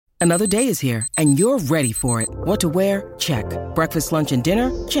Another day is here, and you're ready for it. What to wear? Check. Breakfast, lunch, and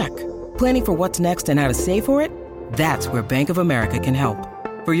dinner? Check. Planning for what's next and how to save for it? That's where Bank of America can help.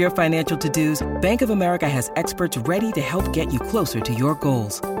 For your financial to-dos, Bank of America has experts ready to help get you closer to your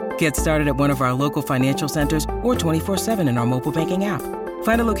goals. Get started at one of our local financial centers or 24/7 in our mobile banking app.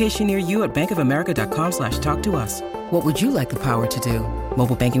 Find a location near you at bankofamerica.com/talktous. What would you like the power to do?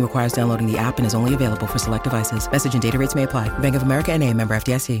 Mobile banking requires downloading the app and is only available for select devices. Message and data rates may apply. Bank of America N.A., member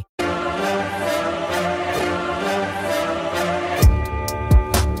FDIC.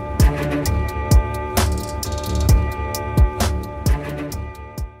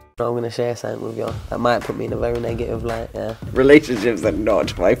 I'm going to share something with you that might put me in a very negative light, yeah. Relationships are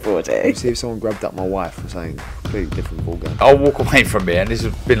not my forte. See if someone grabbed up my wife or something, completely different ballgame. I'll walk away from here, and this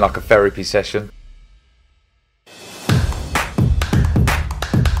has been like a therapy session.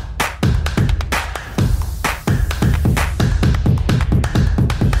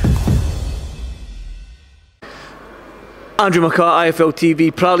 Andrew McCart, IFL TV,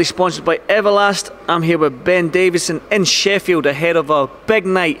 proudly sponsored by Everlast. I'm here with Ben Davison in Sheffield ahead of a big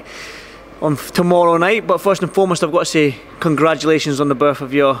night on tomorrow night. But first and foremost, I've got to say congratulations on the birth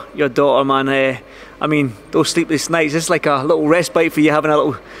of your daughter, man. I mean, those sleepless nights, it's like a little respite for you having a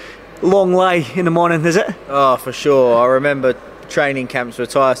little long lie in the morning, is it? Oh, for sure. I remember training camps with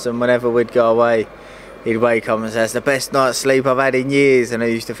Tyson. Whenever we'd go away, he'd wake up and say, "It's the best night's sleep I've had in years." And I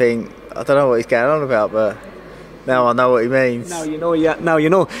used to think, I don't know what he's going on about, but now I know what he means. Now you know, yeah. Now you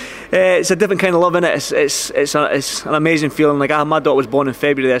know. It's a different kind of love, innit? It's an amazing feeling. Like my daughter was born in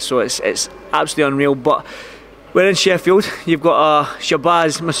February, so it's absolutely unreal. But we're in Sheffield. You've got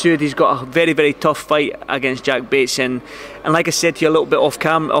Shabazz Masood. He's got a very, very tough fight against Jack Bates, and like I said to you a little bit off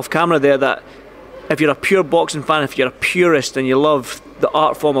camera there, that if you're a pure boxing fan, if you're a purist and you love the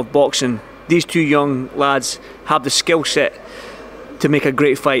art form of boxing, these two young lads have the skill set to make a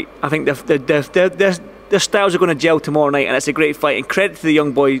great fight. I think their styles are going to gel tomorrow night, and it's a great fight. And credit to the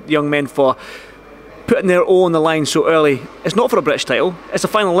young men for putting their all on the line so early. It's not for a British title, it's a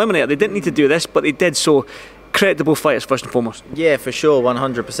final eliminator. They didn't need to do this, but they did, so credit to both fighters first and foremost. Yeah, for sure,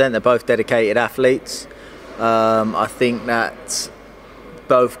 100%. They're both dedicated athletes. I think that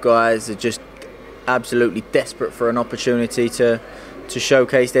both guys are just absolutely desperate for an opportunity to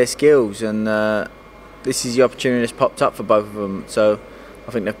showcase their skills, and this is the opportunity that's popped up for both of them. So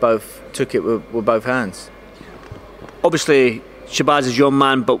I think they've both took it with both hands. Obviously, Shabazz is your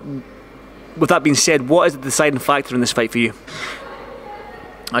man, but with that being said, what is the deciding factor in this fight for you?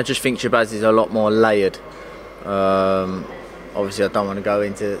 I just think Shabazz is a lot more layered. Obviously, I don't want to go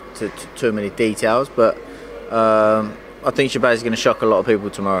into too many details, but I think Shabazz is going to shock a lot of people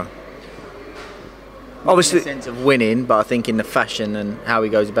tomorrow. Obviously, in the sense of winning, but I think in the fashion and how he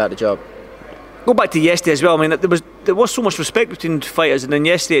goes about the job. Go back to yesterday as well. I mean, there was so much respect between the fighters, and then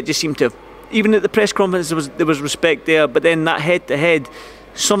yesterday it just seemed to, even at the press conference there was respect there, but then that head-to-head,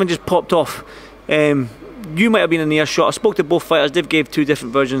 something just popped off. You might have been in earshot. I spoke to both fighters. They've gave two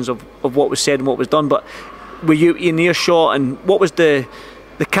different versions of what was said and what was done, but were you in earshot, and what was the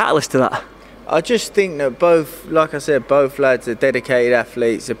catalyst to that? I just think that both, like I said, both lads are dedicated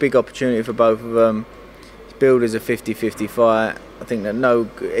athletes. A big opportunity for both of them. It's billed as a 50-50 fight. I think that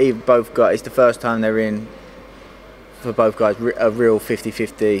both guys, it's the first time they're in, for both guys, a real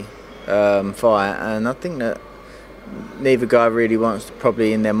 50-50 fight, and I think that neither guy really wants to,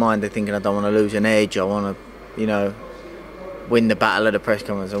 probably in their mind they're thinking, I don't want to lose an edge, I want to, win the battle of the press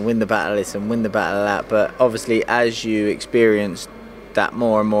conference and win the battle of this and win the battle of that. But obviously as you experience that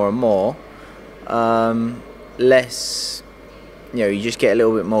more and more and more, less, you just get a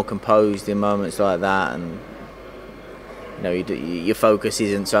little bit more composed in moments like that, and your focus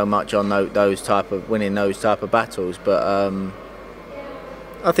isn't so much on those type of winning those type of battles. But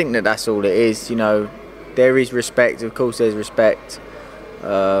I think that's all it is. There is respect. Of course, there's respect,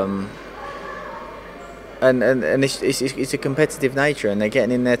 and it's a competitive nature, and they're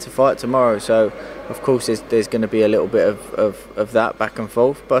getting in there to fight tomorrow. So, of course, there's going to be a little bit of that back and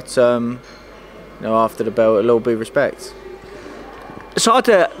forth. But after the bell, it'll all be respect. It's hard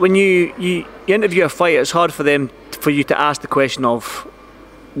to, when you interview a fighter, it's hard for you to ask the question of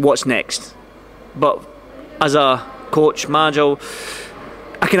what's next. But as a coach, manager,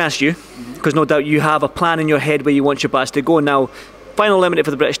 I can ask you, because no doubt you have a plan in your head where you want Shabazz to go. Now, final eliminator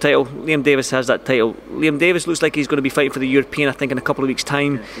for the British title, Liam Davis has that title. Liam Davis looks like he's going to be fighting for the European, I think, in a couple of weeks'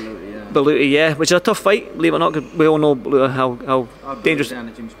 time. Beluti, yeah, which is a tough fight, believe it or not, because we all know how dangerous. Down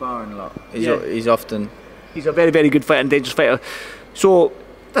to Jim sparring a lot. He's a very, very good fighter and dangerous fighter. So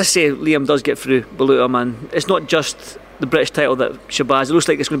let's say Liam does get through Beluti, man. It's not just the British title that Shabazz. It looks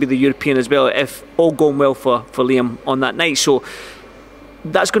like it's going to be the European as well, if all going well for Liam on that night. So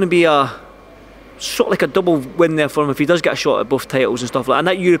that's going to be a sort of like a double win there for him if he does get a shot at both titles and stuff like that. And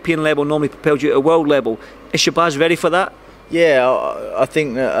that European level normally propels you to a world level. Is Shabazz ready for that? Yeah, I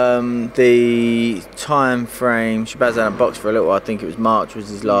think that the time frame, Shabazz had a box for a little while. I think it was March was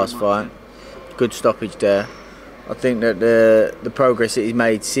his last fight. Good stoppage there. I think that the progress that he's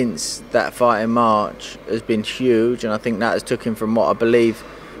made since that fight in March has been huge, and I think that has took him from what I believe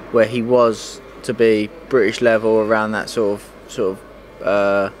where he was to be British level around that sort of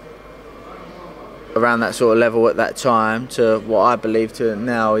level at that time to what I believe to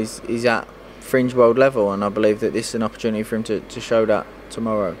now is at fringe world level, and I believe that this is an opportunity for him to show that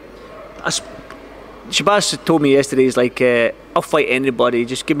tomorrow. Shabazz told me yesterday, he's like, I'll fight anybody,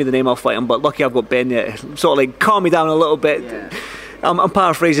 just give me the name, I'll fight him, but lucky I've got Ben there. Sort of like calm me down a little bit. Yeah. I'm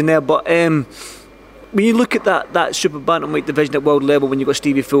paraphrasing there, but when you look at that super bantamweight division at world level, when you've got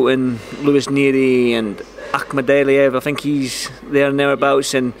Stevie Fulton, Lewis Neary and Akhmadaliev, I think he's there and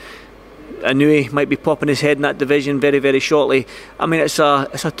thereabouts, and Anui might be popping his head in that division very, very shortly. I mean, it's a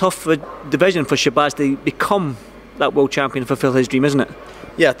tough division for Shabazz to become that world champion and fulfil his dream, isn't it?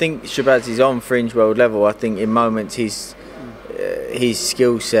 Yeah, I think Shabazz is on fringe world level. I think in moments his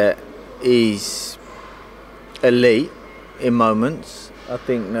skill set is elite in moments. I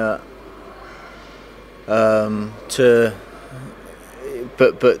think that to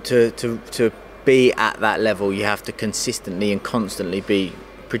be at that level, you have to consistently and constantly be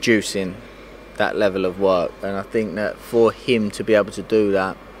producing that level of work, and I think that for him to be able to do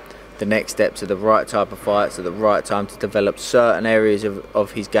that, the next steps are the right type of fights at the right time to develop certain areas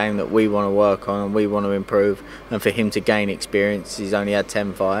of his game that we want to work on and we want to improve, and for him to gain experience. He's only had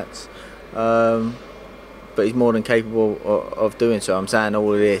 10 fights, but he's more than capable of doing so. I'm saying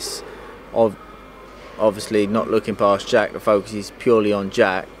all of this, obviously not looking past Jack. The focus is purely on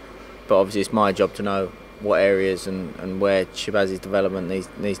Jack, but obviously it's my job to know what areas and where Shabazz's development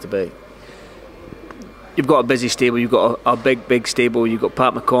needs to be. You've got a busy stable, you've got a big stable, you've got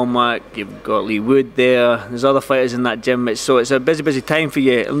Pat McCormack, you've got Lee Wood there, there's other fighters in that gym, it's a busy time for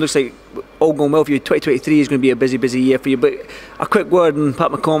you. It looks like all going well for you. 2023 is going to be a busy year for you, but a quick word on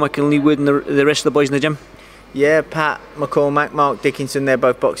Pat McCormack and Lee Wood and the rest of the boys in the gym. Yeah, Pat McCormack, Mark Dickinson, they're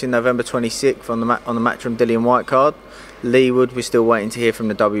both boxing November 26th on the Matchroom Dillian White card. Lee Wood, we're still waiting to hear from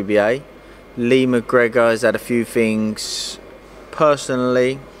the WBA. Lee McGregor has had a few things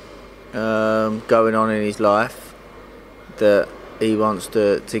personally going on in his life that he wants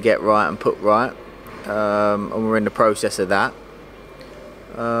to get right and put right, and we're in the process of that.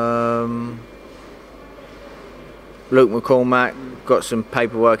 Luke McCormack got some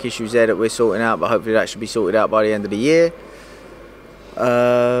paperwork issues there that we're sorting out, but hopefully that should be sorted out by the end of the year.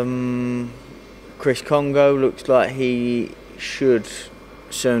 Chris Congo looks like he should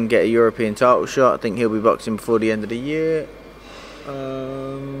soon get a European title shot. I think he'll be boxing before the end of the year.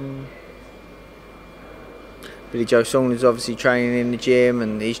 Billy Joe Saunders obviously training in the gym,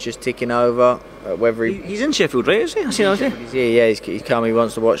 and he's just ticking over. Whether he's in Sheffield, right? Is he? I see him. Yeah, he's come. He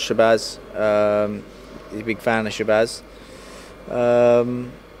wants to watch Shabazz. He's a big fan of Shabazz.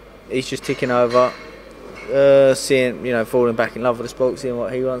 He's just ticking over, seeing, falling back in love with the sport, seeing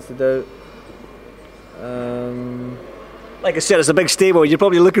what he wants to do. Like I said, it's a big stable. You're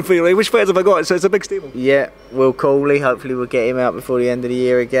probably looking for which fighters have I got? So it's a big stable. Yeah, Will Cooley. Hopefully we'll get him out before the end of the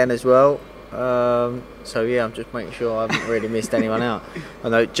year again as well. So yeah, I'm just making sure I haven't really missed anyone out. I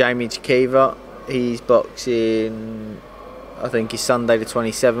know Jamie Chikiva, he's boxing, I think it's Sunday the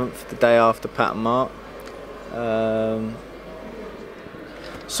 27th, the day after Pat and Mark.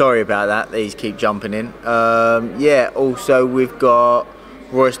 Sorry about that, these keep jumping in. Yeah, also we've got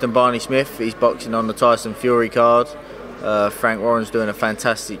Royston Barney Smith, he's boxing on the Tyson Fury card. Frank Warren's doing a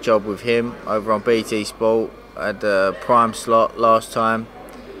fantastic job with him over on BT Sport. Had a prime slot last time.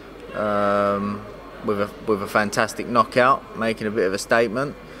 With a fantastic knockout, making a bit of a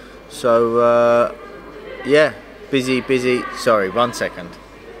statement. So yeah, busy. Sorry, 1 second.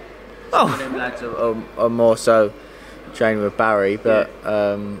 Oh, them lads are more so training with Barry, but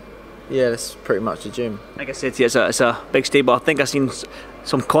yeah, that's pretty much the gym. Like I said to you, it's a big stable. I think I seen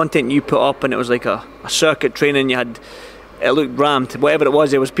some content you put up, and it was like a circuit training. You had, it looked rammed. Whatever it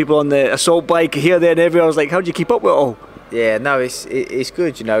was, there was people on the assault bike here, there, and everywhere. I was like, how do you keep up with it all? Yeah, no, it's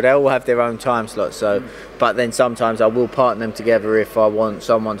good, they all have their own time slots, so but then sometimes I will partner them together if I want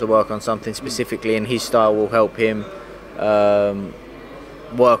someone to work on something specifically, and his style will help him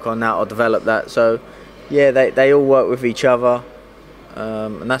work on that or develop that. So yeah, they all work with each other,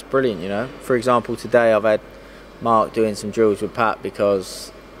 and that's brilliant. For example, today I've had Mark doing some drills with Pat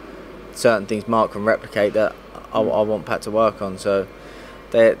because certain things Mark can replicate that I want Pat to work on. So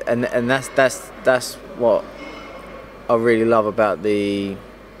and that's what I really love about the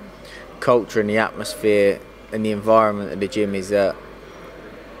culture and the atmosphere and the environment of the gym is that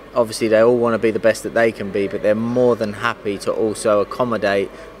obviously they all want to be the best that they can be, but they're more than happy to also accommodate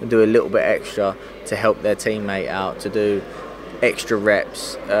and do a little bit extra to help their teammate out, to do extra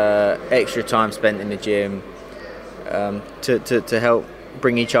reps, extra time spent in the gym, to help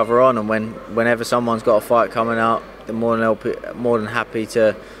bring each other on. And whenever someone's got a fight coming out, they're more than happy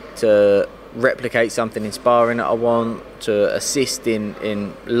to replicate something in sparring that I want, to assist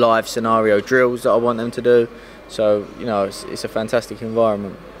in live scenario drills that I want them to do. So, you know, it's a fantastic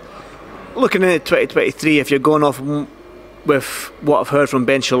environment. Looking at 2023, if you're going off with what I've heard from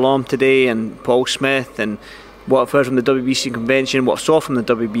Ben Shalom today and Paul Smith and what I've heard from the WBC convention, what I saw from the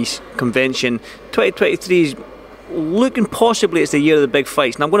WBC convention, 2023 is looking possibly it's the year of the big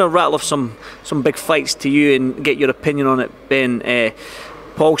fights. Now I'm going to rattle off some big fights to you and get your opinion on it, Ben.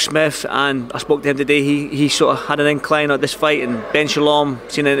 Paul Smith, and I spoke to him today, he sort of had an incline on this fight, and Ben Shalom,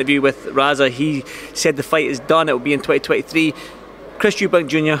 seen an interview with Raza, he said the fight is done, it will be in 2023. Chris Eubank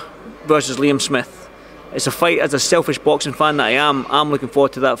Jr. versus Liam Smith. It's a fight, as a selfish boxing fan that I am, I'm looking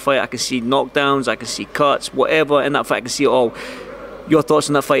forward to that fight. I can see knockdowns, I can see cuts, whatever in that fight, I can see it all. Your thoughts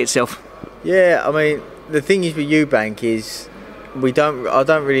on that fight itself? Yeah, I mean, the thing is with Eubank is I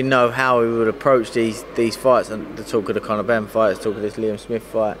don't really know how we would approach these fights, and the talk of the Conor Benn fight, the talk of this Liam Smith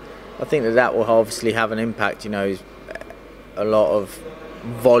fight. I think that will obviously have an impact. You know, he's a lot of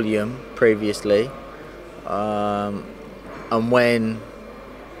volume previously, and when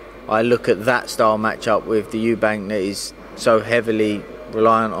I look at that style matchup with the Eubank that is so heavily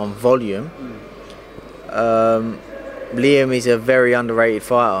reliant on volume, Liam is a very underrated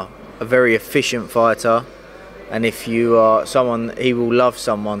fighter, a very efficient fighter. And if you are someone, he will love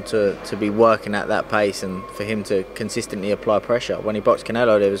someone to be working at that pace and for him to consistently apply pressure. When he boxed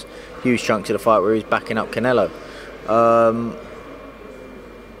Canelo, there was huge chunks of the fight where he was backing up Canelo.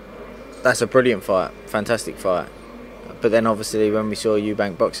 That's a brilliant fight, fantastic fight. But then obviously when we saw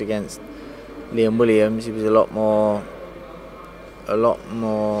Eubank box against Liam Williams, he was a lot more,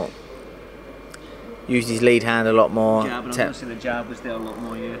 used his lead hand a lot more. Jab, and obviously the jab was there a lot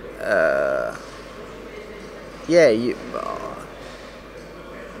more, yeah.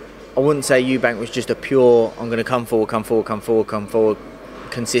 I wouldn't say Eubank was just a pure, I'm going to come forward,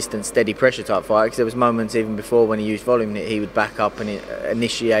 consistent, steady pressure type fight, because there was moments even before when he used volume that he would back up and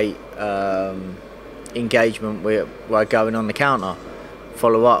initiate engagement by going on the counter,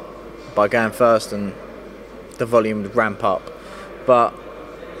 follow up by going first, and the volume would ramp up. But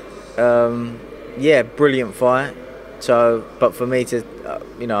yeah, brilliant fight. So, but for me to,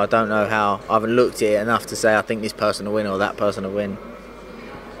 you know, I don't know how, I haven't looked at it enough to say I think this person will win or that person will win.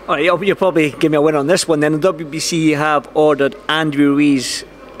 All right, you'll probably give me a win on this one then. The WBC have ordered Andrew Ruiz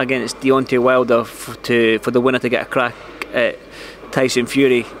against Deontay Wilder for the winner to get a crack at Tyson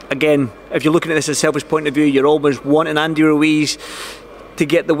Fury. Again, if you're looking at this as a selfish point of view, you're always wanting Andy Ruiz to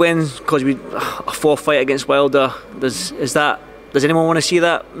get the win because a fourth fight against Wilder. Does anyone want to see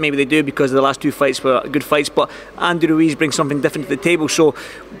that? Maybe they do because the last two fights were good fights, but Andy Ruiz brings something different to the table. So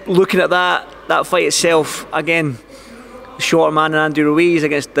looking at that fight itself, again, shorter man and Andy Ruiz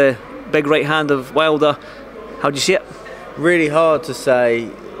against the big right hand of Wilder. How do you see it? Really hard to say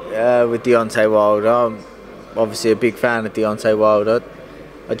with Deontay Wilder. I'm obviously a big fan of Deontay Wilder.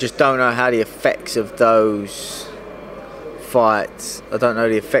 I just don't know how the effects of those fights,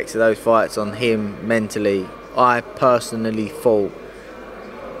 on him mentally. I personally thought,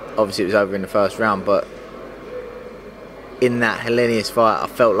 obviously it was over in the first round, but in that Hellenius fight I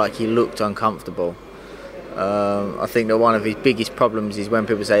felt like he looked uncomfortable. I think that one of his biggest problems is when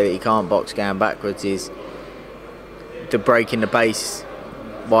people say that he can't box going backwards is the breaking the base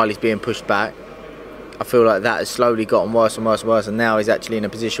while he's being pushed back. I feel like that has slowly gotten worse and worse and worse, and now he's actually in a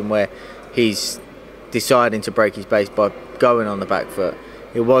position where he's deciding to break his base by going on the back foot.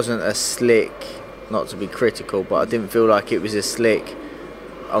 It wasn't a slick, not to be critical, but I didn't feel like it was a slick,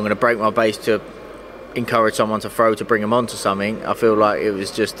 I'm going to break my base to encourage someone to throw to bring him onto something. I feel like it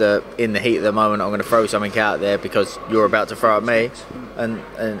was just in the heat of the moment, I'm going to throw something out there because you're about to throw at me,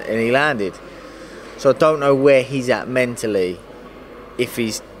 and he landed. So I don't know where he's at mentally, if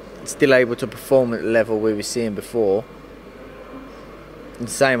he's still able to perform at the level we were seeing before. And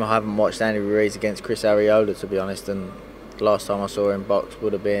the same, I haven't watched Andy Ruiz against Chris Arreola, to be honest, and the last time I saw him box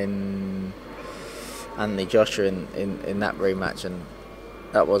would have been Anthony Joshua in that rematch, and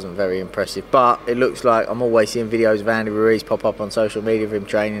that wasn't very impressive. But it looks like I'm always seeing videos of Andy Ruiz pop up on social media of him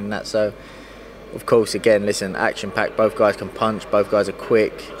training and that, so of course, again, listen, action-packed, both guys can punch, both guys are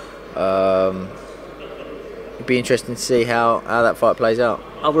quick. It'd be interesting to see how that fight plays out.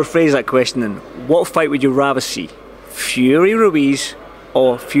 I'll rephrase that question then. What fight would you rather see? Fury Ruiz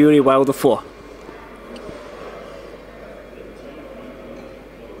or Fury Wilder 4?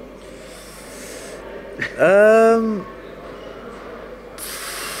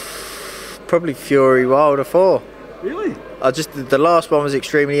 Probably Fury Wilder 4. Really? The last one was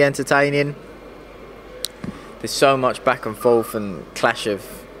extremely entertaining. There's so much back and forth and clash of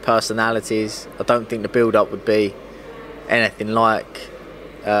personalities. I don't think the build-up would be anything like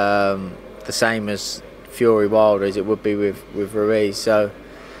the same as Fury Wilder as it would be with Ruiz. So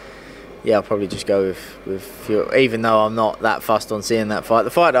yeah, I'll probably just go with Fury, even though I'm not that fussed on seeing that fight.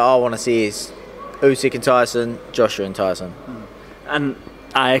 The fight that I want to see is Usyk and Tyson, Joshua and Tyson. And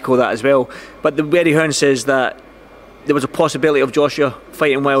I echo that as well. But the Eddie Hearn says that there was a possibility of Joshua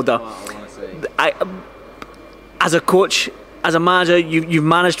fighting Wilder. As a coach, as a manager, you've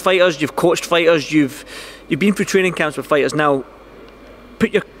managed fighters, you've coached fighters, you've been through training camps with fighters. Now,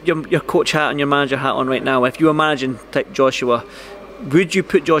 put your coach hat and your manager hat on right now. If you were managing Joshua, would you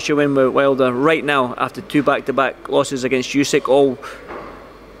put Joshua in with Wilder right now after 2 back-to-back losses against Usyk? Or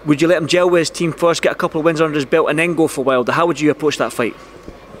would you let him gel with his team first, get a couple of wins under his belt, and then go for Wilder? How would you approach that fight?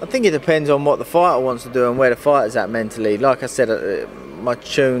 I think it depends on what the fighter wants to do and where the fighter's at mentally. Like I said, my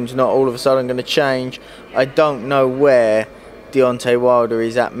tune's not all of a sudden going to change. I don't know where Deontay Wilder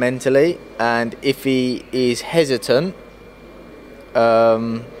is at mentally, and if he is hesitant,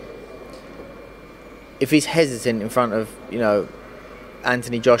 in front of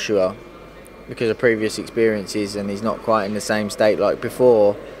Anthony Joshua because of previous experiences, and he's not quite in the same state like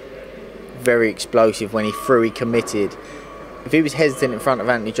before. Very explosive when he committed. If he was hesitant in front of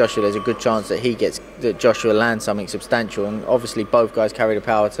Anthony Joshua, there's a good chance that Joshua lands something substantial, and obviously both guys carry the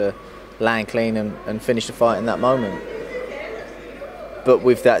power to land clean and finish the fight in that moment. But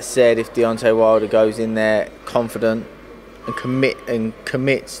with that said, if Deontay Wilder goes in there confident and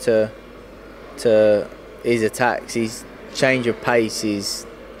commits to his attacks, his change of pace is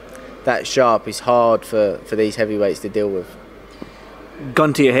that sharp, is hard for these heavyweights to deal with.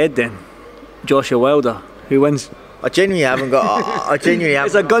 Gun to your head then, Joshua Wilder, who wins? I genuinely haven't got. I genuinely haven't.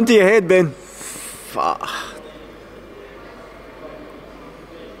 It's a gun to your head, Ben.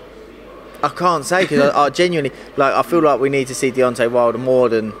 I can't say, because I genuinely I feel like we need to see Deontay Wilder more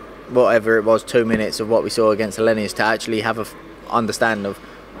than whatever it was 2 minutes of what we saw against Hellenius to actually have a understanding of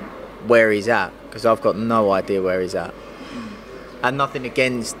where he's at, because I've got no idea where he's at. And nothing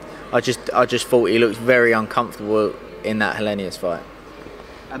against. I just thought he looked very uncomfortable in that Hellenius fight.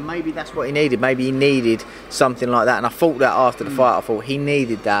 And maybe that's what he needed. Maybe he needed something like that. And I thought that after the fight, I thought he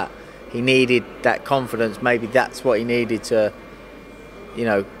needed that. He needed that confidence. Maybe that's what he needed to,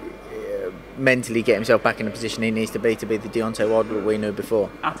 mentally get himself back in the position he needs to be the Deontay Wilder that we knew before.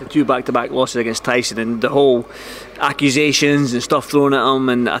 After 2 back-to-back losses against Tyson and the whole accusations and stuff thrown at him,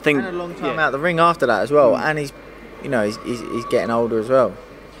 and I think and a long time out the ring after that as well. And he's getting older as well.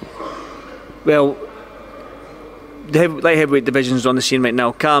 Well, the light heavyweight division is on the scene right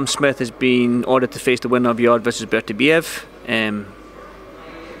now. Callum Smith has been ordered to face the winner of Yard versus Bertabiev.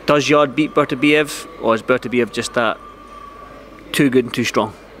 Does Yard beat Bertabiev, or is Bertabiev just that too good and too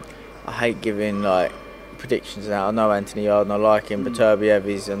strong? I hate giving predictions out. I know Anthony Yard and I like him, but Bertabiev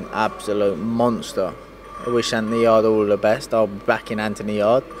is an absolute monster. I wish Anthony Yard all the best. I'll be backing Anthony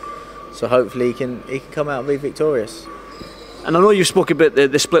Yard, so hopefully he can come out and be victorious. And I know you spoke about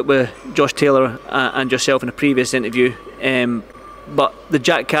the split with Josh Taylor and yourself in a previous interview, but the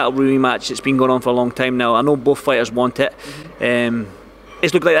Jack Cattle rematch, it's been going on for a long time now. I know both fighters want it.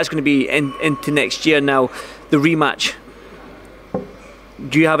 It's looking like that's going to be into next year now, the rematch.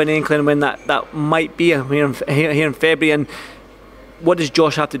 Do you have an inkling when that might be here in February, and what does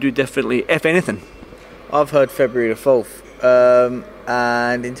Josh have to do differently, if anything? I've heard February the 4th,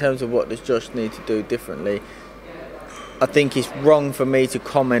 and in terms of what does Josh need to do differently, I think it's wrong for me to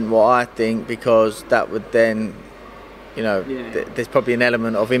comment what I think, because that would then, there's probably an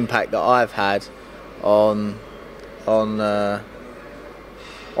element of impact that I've had on that.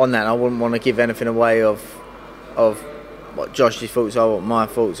 I wouldn't want to give anything away of what Josh's thoughts are, what my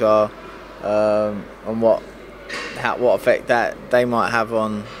thoughts are, and what effect that they might have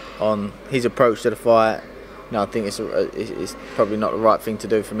on his approach to the fight. I think it's probably not the right thing to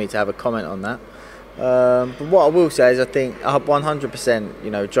do for me to have a comment on that. But what I will say is, I think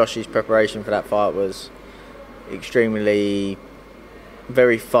 100%, Josh's preparation for that fight was extremely,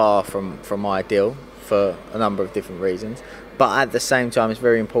 very far from ideal for a number of different reasons. But at the same time, it's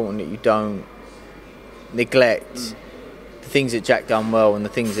very important that you don't neglect the things that Jack done well and the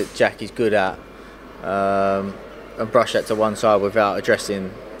things that Jack is good at, and brush that to one side without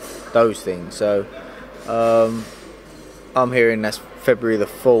addressing those things. So I'm hearing that's February the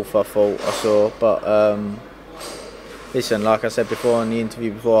 4th, I saw, but listen, like I said before in the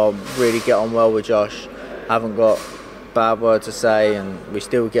interview before, I really get on well with Josh. I haven't got bad words to say, and we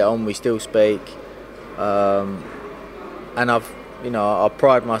still get on, we still speak. And I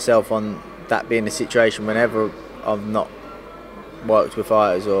pride myself on that being the situation whenever I've not worked with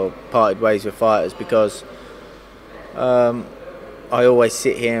fighters or parted ways with fighters, because I always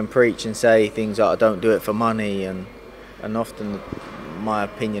sit here and preach and say things like I don't do it for money, and often my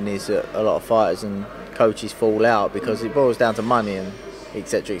opinion is that a lot of fighters and coaches fall out because it boils down to money and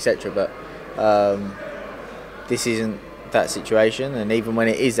etc. But this isn't that situation, and even when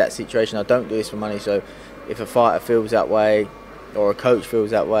it is that situation, I don't do this for money. So if a fighter feels that way or a coach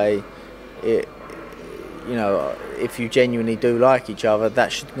feels that way, if you genuinely do like each other,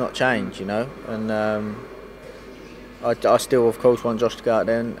 that should not change, and I still of course want Josh to go out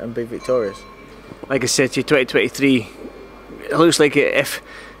there and be victorious. Like I said to you, 2023, it looks like if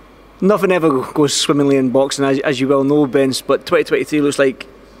nothing ever goes swimmingly in boxing, as you well know, Benz, but 2023 looks like,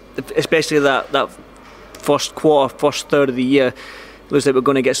 especially that first third of the year, looks like we're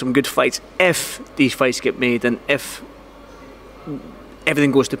going to get some good fights if these fights get made and if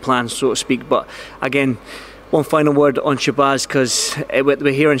everything goes to plan, so to speak. But again, one final word on Shabazz, because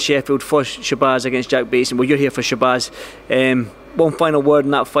we're here in Sheffield for Shabazz against Jack Davison. Well, you're here for Shabazz. One final word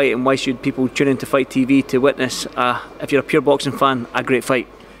on that fight, and why should people tune into Fight TV to witness, if you're a pure boxing fan, a great fight?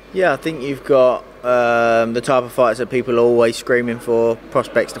 Yeah, I think you've got the type of fights that people are always screaming for,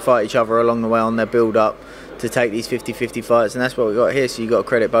 prospects to fight each other along the way on their build-up to take these 50-50 fights, and that's what we've got here. So you've got to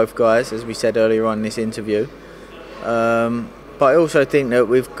credit both guys, as we said earlier on in this interview. But I also think that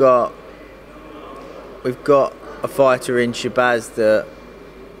we've got a fighter in Shabazz that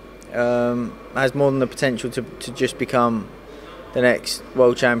has more than the potential to just become the next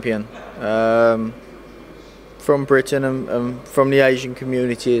world champion, from Britain and from the Asian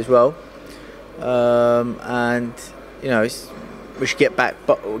community as well. And we should get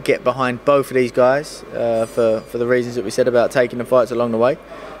behind both of these guys for the reasons that we said about taking the fights along the way.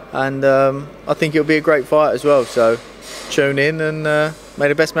 And I think it'll be a great fight as well. So tune in and may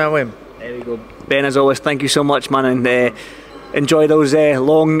the best man win. There we go. Ben, as always, thank you so much, man, and enjoy those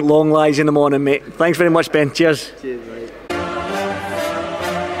long lies in the morning, mate. Thanks very much, Ben. Cheers. Cheers, mate.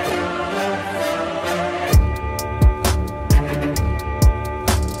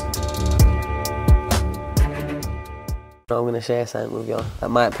 I'm going to share something with you. That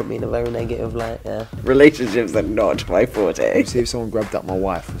might put me in a very negative light, yeah. Relationships are not my forte. See if someone grabbed up my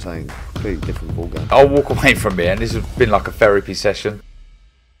wife and saying completely different ballgame. I'll walk away from it, and this has been like a therapy session.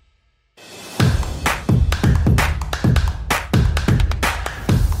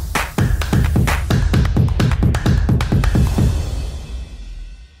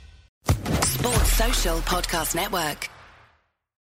 Sports Social Podcast Network.